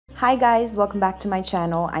Hi guys, welcome back to my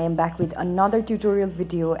channel. I am back with another tutorial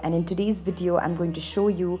video, and in today's video I'm going to show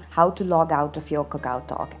you how to log out of your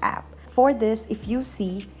Kakaotalk app. For this, if you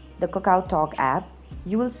see the Kakaotalk app,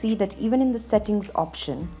 you will see that even in the settings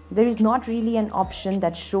option, there is not really an option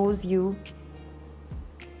that shows you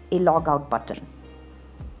a logout button.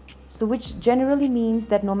 So which generally means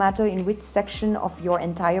that no matter in which section of your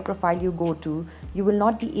entire profile you go to, you will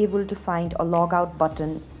not be able to find a logout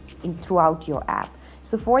button throughout your app.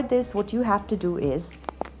 So for this, what you have to do is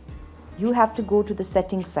you have to go to the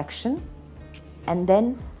settings section, and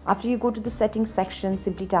then after you go to the settings section,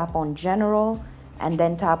 simply tap on general and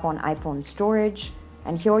then tap on iPhone storage,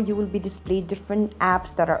 and here you will be displayed different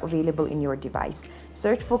apps that are available in your device.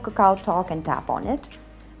 Search for Kakaotalk and tap on it.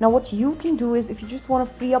 Now what you can do is, if you just want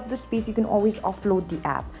to free up the space, you can always offload the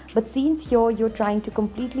app. But since here you're trying to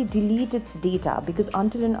completely delete its data, because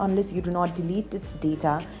until and unless you do not delete its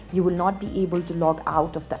data, you will not be able to log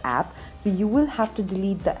out of the app. So you will have to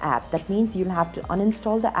delete the app. That means you'll have to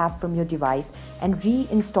uninstall the app from your device and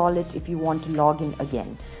reinstall it if you want to log in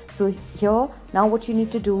again. So here, now what you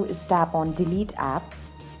need to do is tap on delete app.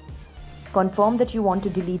 Confirm that you want to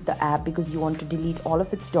delete the app because you want to delete all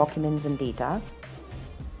of its documents and data.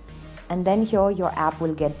 And then here your app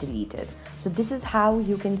will get deleted. So this is how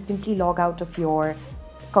you can simply log out of your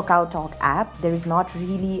Kakaotalk app. There is not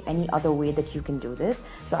really any other way that you can do this.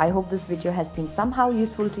 So I hope this video has been somehow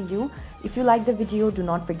useful to you. If you like the video, do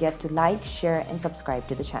not forget to like, share and subscribe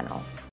to the channel.